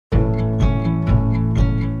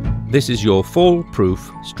This is your fall-proof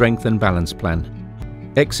strength and balance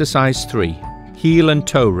plan. Exercise 3. Heel and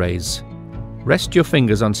toe raise. Rest your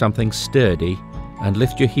fingers on something sturdy and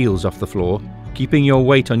lift your heels off the floor, keeping your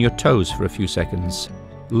weight on your toes for a few seconds.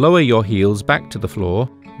 Lower your heels back to the floor.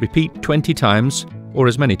 Repeat 20 times, or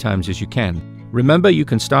as many times as you can. Remember, you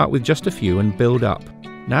can start with just a few and build up.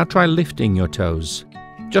 Now try lifting your toes.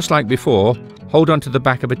 Just like before, hold onto the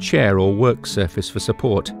back of a chair or work surface for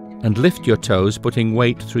support and lift your toes, putting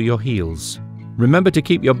weight through your heels. Remember to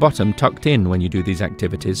keep your bottom tucked in when you do these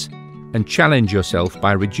activities and challenge yourself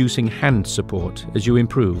by reducing hand support as you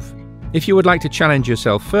improve. If you would like to challenge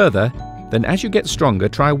yourself further, then as you get stronger,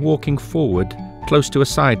 try walking forward close to a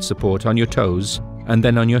side support on your toes and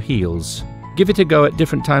then on your heels. Give it a go at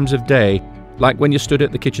different times of day, like when you stood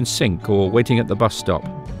at the kitchen sink or waiting at the bus stop.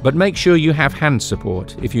 But make sure you have hand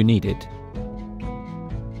support if you need it.